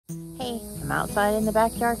Hey, I'm outside in the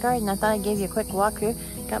backyard garden. I thought I'd give you a quick walkthrough.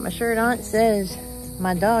 Got my shirt on. It says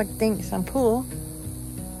my dog thinks I'm cool.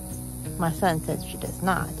 My son says she does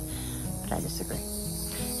not, but I disagree.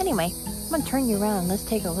 Anyway, I'm gonna turn you around. Let's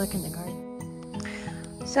take a look in the garden.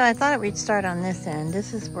 So I thought we'd start on this end.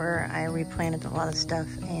 This is where I replanted a lot of stuff,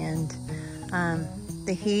 and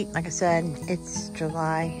the heat, like I said, it's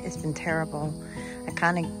July. It's been terrible. I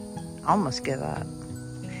kind of almost give up.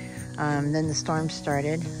 Then the storm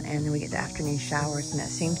started, and then we get the afternoon showers, and that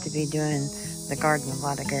seems to be doing the garden a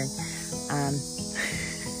lot of good.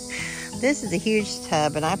 This is a huge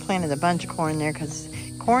tub, and I planted a bunch of corn there because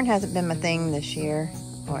corn hasn't been my thing this year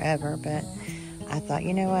or ever, but I thought,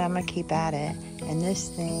 you know what, I'm going to keep at it. And this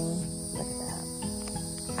thing, look at that.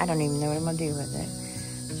 I don't even know what I'm going to do with it.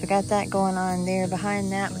 So we got that going on there.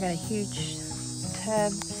 Behind that, we got a huge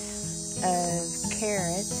tub of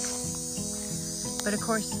carrots. But of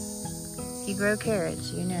course, if you grow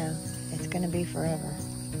carrots, you know it's going to be forever.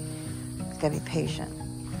 It's got to be patient.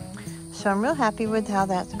 So I'm real happy with how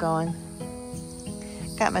that's going.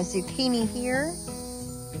 Got my zucchini here.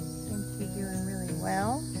 Seems to be doing really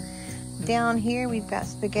well. Down here, we've got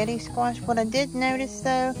spaghetti squash. What I did notice,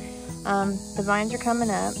 though, the vines are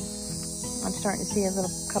coming up. I'm starting to see a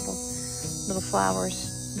couple little flowers,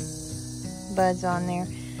 buds on there.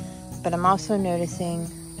 But I'm also noticing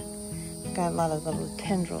got a lot of little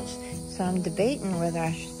tendrils. So I'm debating whether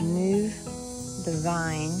I should move the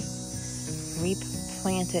vine,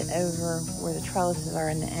 replant it over where the trellises are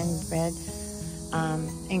in the end bed,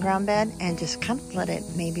 in-ground bed, and just kind of let it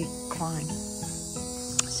maybe climb.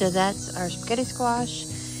 So that's our spaghetti squash.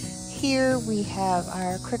 Here we have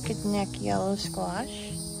our crooked neck yellow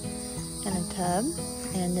squash in a tub.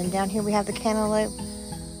 And then down here we have the cantaloupe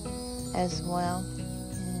as well.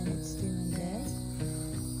 And it's doing good.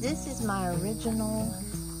 This is my original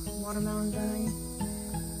watermelon vine.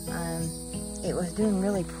 It was doing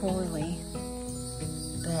really poorly,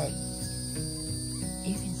 but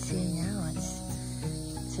you can see now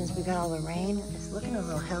since we got all the rain, it's looking a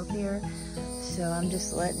little healthier. So I'm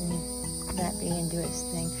just letting that be and do its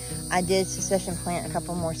thing. I did succession plant a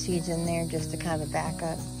couple more seeds in there just to kind of a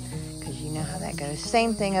backup, because you know how that goes.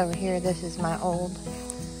 Same thing over here. This is my old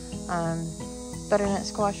butternut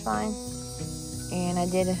squash vine, and I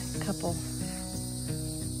did a couple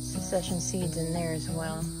succession seeds in there as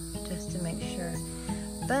well, just to make sure.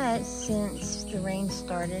 But since the rain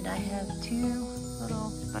started, I have 2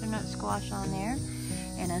 little butternut squash on there,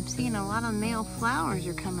 and I'm seeing a lot of male flowers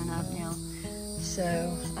are coming up now.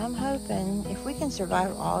 So I'm hoping if we can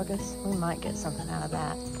survive August, we might get something out of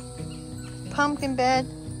that. Pumpkin bed,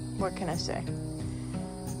 what can I say?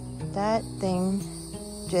 That thing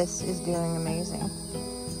just is doing amazing.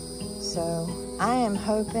 So I am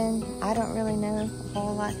hoping, I don't really know a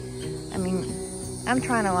whole lot. I mean, I'm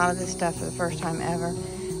trying a lot of this stuff for the first time ever.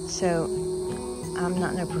 So I'm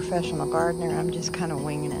not no professional gardener. I'm just kind of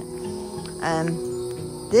winging it.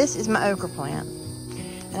 This is my okra plant.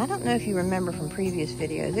 And I don't know if you remember from previous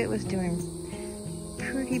videos, it was doing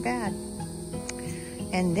pretty bad.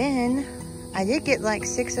 And then I did get like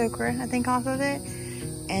 6 okra, I think, off of it.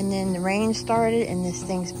 And then the rain started and this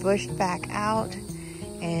thing's bushed back out.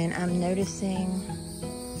 And I'm noticing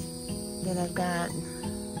that I've got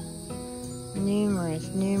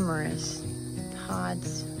numerous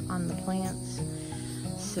pods on the plants.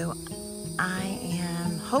 So I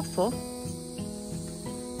am hopeful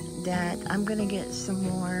that I'm gonna get some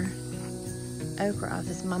more okra off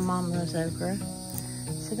this. My mom loves okra,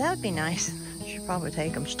 so that would be nice. She'll probably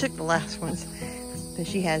take them. She took the last ones, but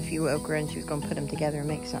she had a few okra and she was gonna put them together and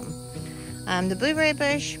make something. The blueberry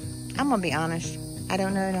bush, I'm gonna be honest, I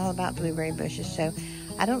don't know all about blueberry bushes, so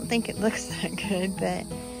I don't think it looks that good, but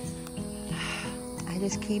I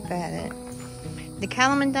just keep at it. The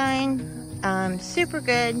calamondine, super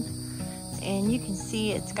good, and you can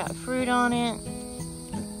see it's got fruit on it.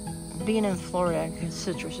 Being in Florida, because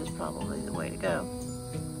citrus is probably the way to go.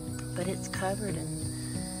 But it's covered in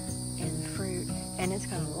fruit, and it's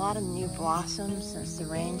got a lot of new blossoms since the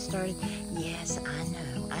rain started. Yes, I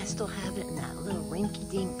know. I still have it in that little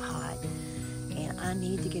rinky-dink pot, and I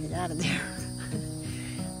need to get it out of there.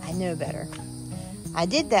 I know better. I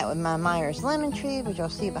did that with my Myers lemon tree, which you'll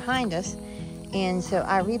see behind us, and so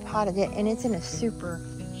I repotted it, and it's in a super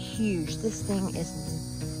huge, this thing is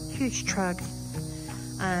a huge trug.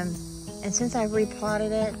 And since I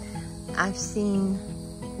repotted it, I've seen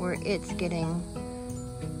where it's getting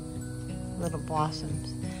little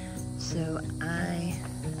blossoms. So I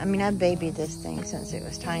mean, I've babied this thing since it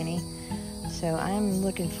was tiny. So I'm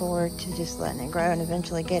looking forward to just letting it grow and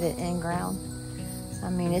eventually get it in ground.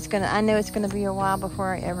 I mean, I know it's gonna be a while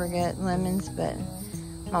before I ever get lemons, but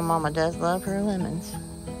My mama does love her lemons.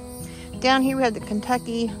 Down here we have the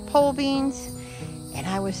Kentucky pole beans, and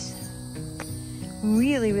I was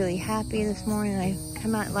really, really happy this morning. I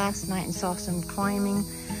come out last night and saw some climbing,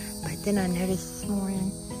 but then I noticed this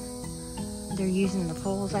morning they're using the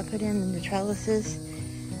poles I put in the trellises.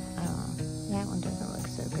 That one doesn't look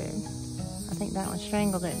so good. I think that one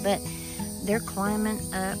strangled it, but they're climbing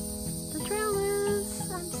up the trellis.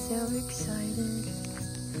 I'm so excited.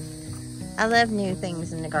 I love new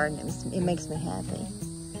things in the garden. It makes me happy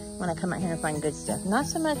when I come out here and find good stuff. Not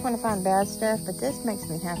so much when I find bad stuff, but this makes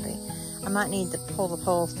me happy. I might need to pull the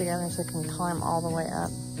poles together so I can climb all the way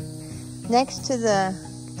up. Next to the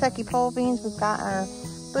Kentucky pole beans, we've got our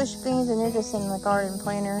bush beans, and they're just in the garden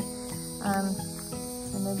planter, and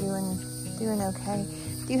they're doing okay.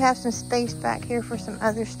 Do have some space back here for some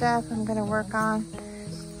other stuff I'm going to work on.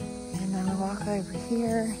 And I'm going to walk over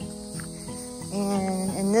here.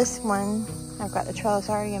 And in this one, I've got the trellis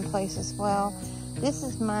already in place as well. This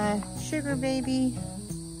is my sugar baby.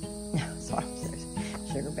 No, sorry,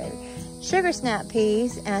 sugar baby. Sugar snap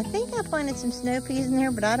peas. And I think I planted some snow peas in there,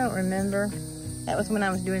 but I don't remember. That was when I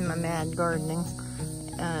was doing my mad gardening.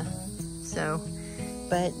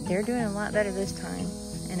 But they're doing a lot better this time.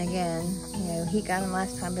 And again, you know, he got them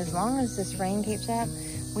last time, but as long as this rain keeps up,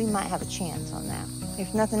 we might have a chance on that.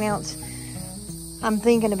 If nothing else, I'm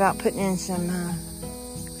thinking about putting in some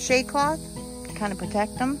shade cloth to kind of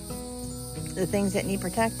protect them, the things that need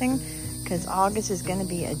protecting, because August is going to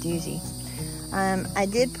be a doozy. I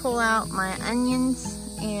did pull out my onions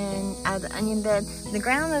out of the onion bed. The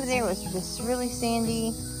ground over there was just really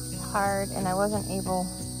sandy, hard, and I wasn't able,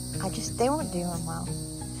 they weren't doing well.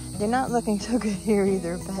 They're not looking so good here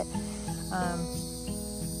either, but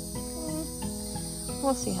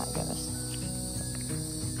we'll see how it goes.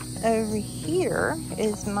 Over here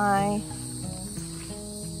is my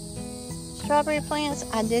strawberry plants.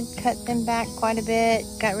 I did cut them back quite a bit,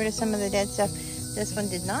 got rid of some of the dead stuff. This one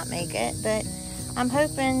did not make it, but I'm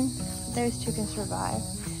hoping those two can survive.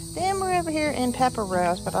 Then we're over here in pepper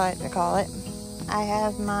rows, but I like to call it. I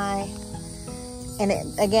have my,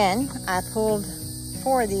 again, I pulled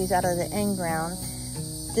 4 of these out of the in-ground.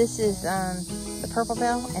 This is the purple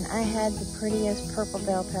bell, and I had the prettiest purple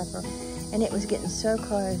bell pepper, and it was getting so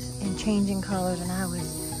close and changing colors, and I was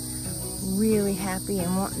really happy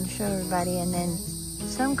and wanting to show everybody. And then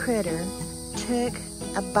some critter took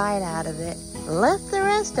a bite out of it, left the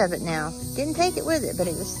rest of it. Now didn't take it with it, but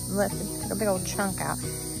it just left it, took a big old chunk out.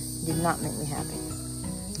 Did not make me happy.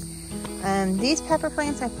 These pepper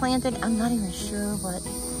plants I planted, I'm not even sure what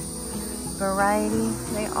variety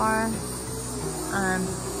they are,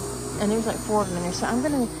 and there's like 4 of them in there, so I'm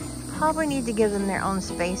gonna probably need to give them their own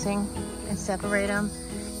spacing and separate them,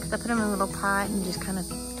 because I put them in a little pot and just kind of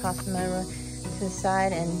toss them over to the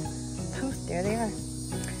side, and poof, there they are.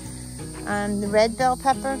 The red bell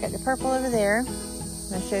pepper, got the purple over there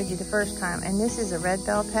I showed you the first time, and this is a red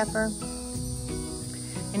bell pepper,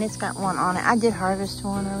 and it's got one on it. I did harvest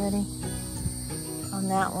one already on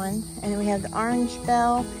that one. And then we have the orange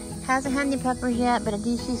bell. Hasn't had any peppers yet, but I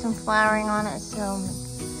do see some flowering on it, so I'm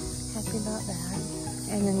happy about that.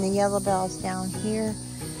 And then the yellow bell is down here.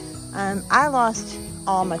 I lost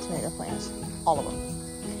all my tomato plants, all of them.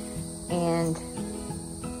 And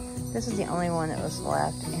this is the only one that was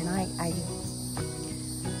left. And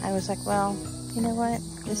I was like, well, you know what?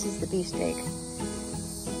 This is the beefsteak.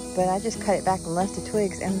 But I just cut it back and left the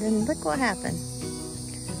twigs, and then look what happened.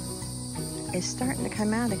 It's starting to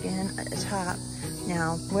come out again at the top.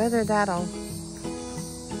 Now, whether that'll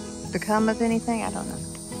become of anything, I don't know.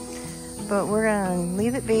 But we're gonna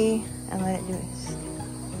leave it be and let it do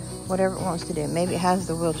whatever it wants to do. Maybe it has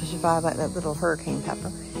the will to survive, like that little hurricane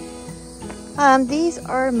pepper. These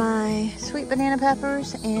are my sweet banana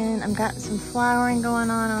peppers, and I've got some flowering going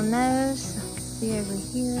on those. You can see over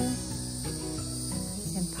here.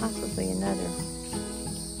 Possibly another.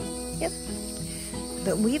 Yep.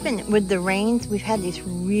 But we've been, with the rains, we've had these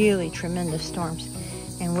really tremendous storms.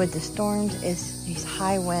 And with the storms is these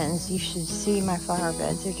high winds. You should see my flower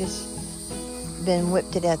beds. They're just been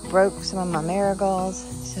whipped to death. Broke some of my marigolds.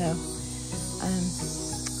 So, and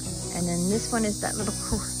then this one is that little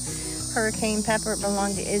hurricane pepper. It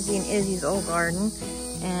belonged to Izzy and Izzy's old garden.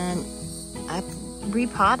 And I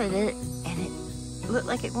repotted it, and it looked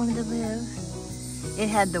like it wanted to live. It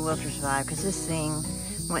had the will to survive, because this thing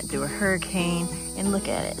went through a hurricane, and look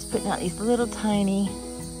at it. It's putting out these little tiny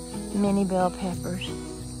mini bell peppers.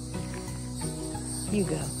 You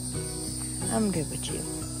go. I'm good with you.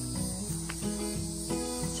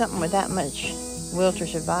 Something with that much will to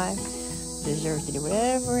survive deserves to do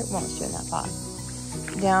whatever it wants to in that pot.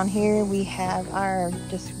 Down here we have our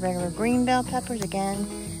just regular green bell peppers again.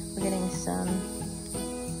 We're getting starting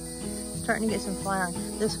to get some flowering.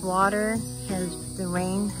 This water the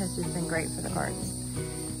rain has just been great for the garden.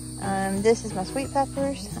 This is my sweet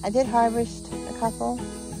peppers. I did harvest a couple.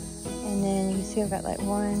 And then you can see I've got like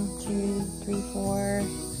 1, 2, 3, 4,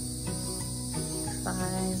 5.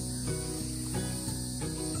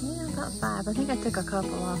 Yeah, about 5. I think I took a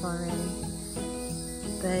couple off already.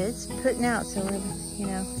 But it's putting out, so we're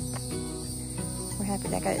happy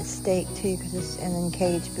that I got it staked too, and then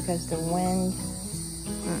caged because the wind,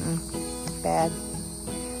 bad.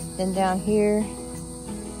 Then down here,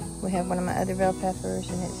 we have one of my other bell peppers,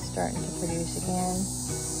 and it's starting to produce again.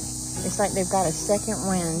 It's like they've got a second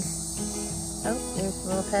wind. Oh, there's a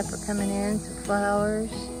little pepper coming in, some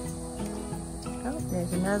flowers. Oh,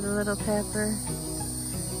 there's another little pepper.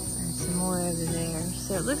 And some more over there.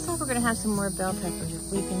 So it looks like we're gonna have some more bell peppers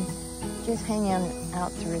if we can just hang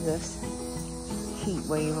out through this heat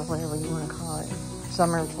wave or whatever you wanna call it.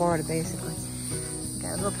 Summer in Florida, basically.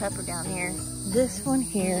 Got a little pepper down here. This one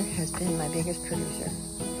here has been my biggest producer.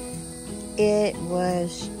 It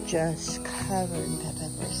was just covered in bell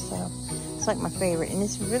peppers, so it's like my favorite, and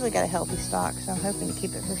it's really got a healthy stalk, so I'm hoping to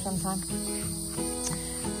keep it for some time.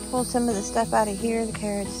 Pull some of the stuff out of here, the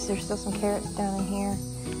carrots. There's still some carrots down in here.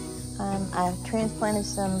 I transplanted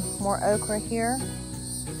some more okra here,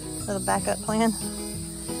 little backup plan.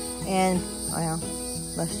 And, well,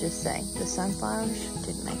 let's just say the sunflowers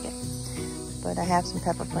didn't make it. But I have some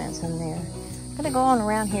pepper plants in there. I'm gonna go on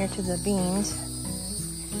around here to the beans.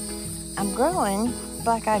 I'm growing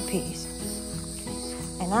black-eyed peas.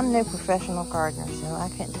 And I'm no professional gardener, so I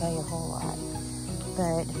couldn't tell you a whole lot.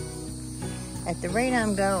 But at the rate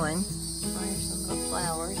I'm going, there's some little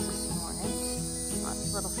flowers this morning. Lots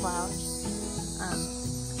of little flowers.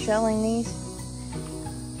 Shelling these,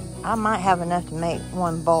 I might have enough to make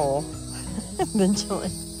one bowl eventually.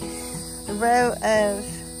 A row of,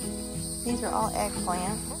 these are all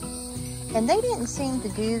eggplant. And they didn't seem to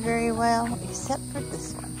do very well, except for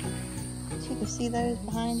this one. So you can see those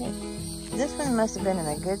behind it. This one must have been in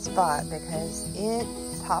a good spot because it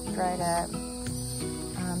popped right up.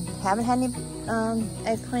 Haven't had any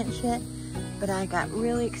eggplants yet, but I got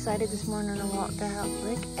really excited this morning when I walked out.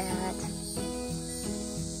 Look at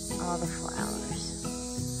all the flowers.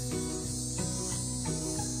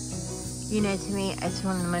 You know, to me, it's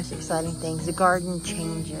one of the most exciting things. The garden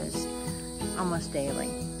changes almost daily.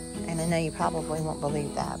 And I know you probably won't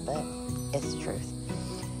believe that, but it's the truth.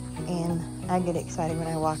 And I get excited when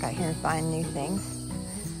I walk out here and find new things.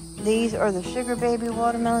 These are the sugar baby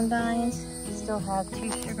watermelon vines. Still have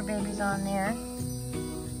 2 sugar babies on there.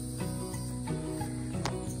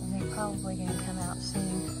 And they're probably gonna come out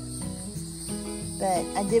soon. But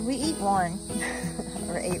we eat one,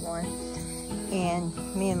 or ate one. And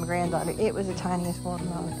me and my granddaughter, it was the tiniest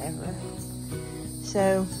watermelon ever.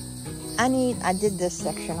 So I did this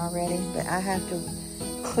section already, but I have to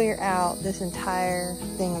clear out this entire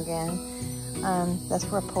thing again. That's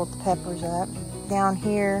where I pulled the peppers up. Down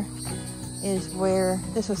here is where,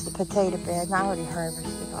 this was the potato bed, and I already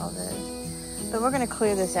harvested all those. But we're gonna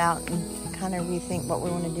clear this out and kind of rethink what we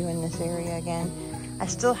want to do in this area again. I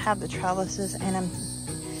still have the trellises, and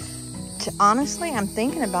honestly, I'm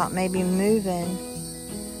thinking about maybe moving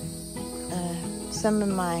some of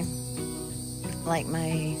my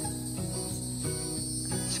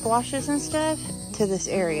squashes and stuff to this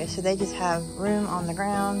area, so they just have room on the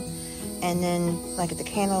ground. And then like at the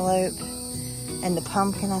cantaloupe and the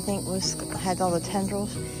pumpkin, I think had all the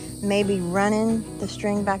tendrils, maybe running the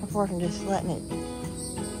string back and forth and just letting it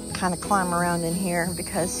kind of climb around in here,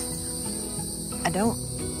 because I don't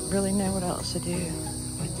really know what else to do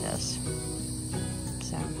with this.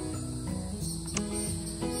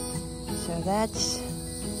 So that's,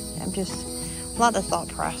 I'm just a lot of thought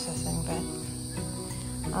processing, but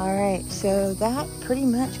all right, so that pretty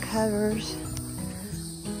much covers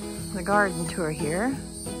the garden tour here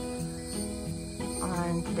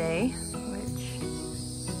on today, which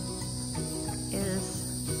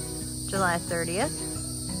is July 30th.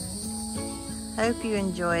 Hope you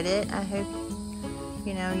enjoyed it. I hope,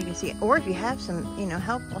 you can see, or if you have some,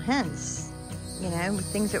 helpful hints, with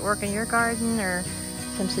things that work in your garden or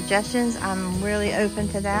some suggestions, I'm really open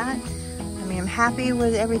to that. I mean, I'm happy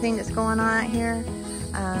with everything that's going on out here.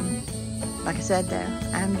 Like I said though,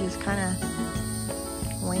 I'm just kind of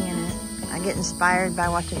winging it. I get inspired by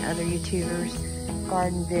watching other YouTubers'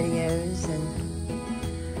 garden videos, and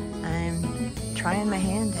I'm trying my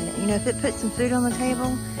hand at it. If it puts some food on the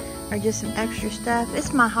table or just some extra stuff,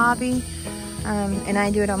 it's my hobby, and I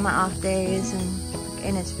do it on my off days,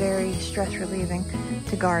 and it's very stress relieving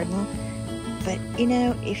to garden. But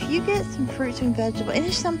if you get some fruits and vegetables, and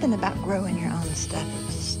there's something about growing your own stuff,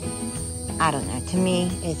 I don't know. To me,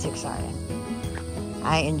 it's exciting.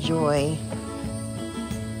 I enjoy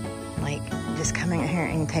like just coming here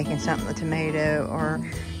and taking something, a tomato or,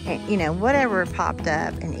 you know, whatever popped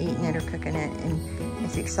up and eating it or cooking it. And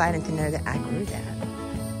it's exciting to know that I grew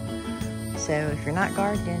that. So if you're not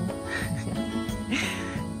gardening,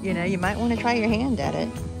 you know, you might want to try your hand at it.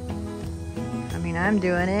 I mean, I'm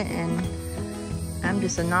doing it and I'm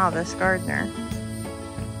just a novice gardener.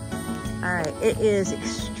 All right, it is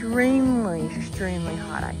extremely, extremely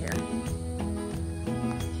hot out here.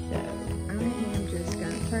 So I am just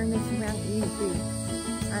gonna turn this around. You see,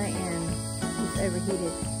 I am just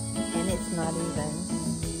overheated and it's not even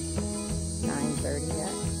 9:30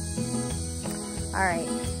 yet. All right,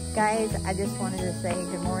 guys, I just wanted to say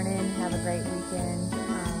good morning, have a great weekend,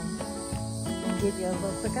 and give you a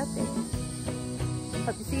little quick update.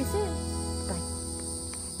 Hope to see you soon.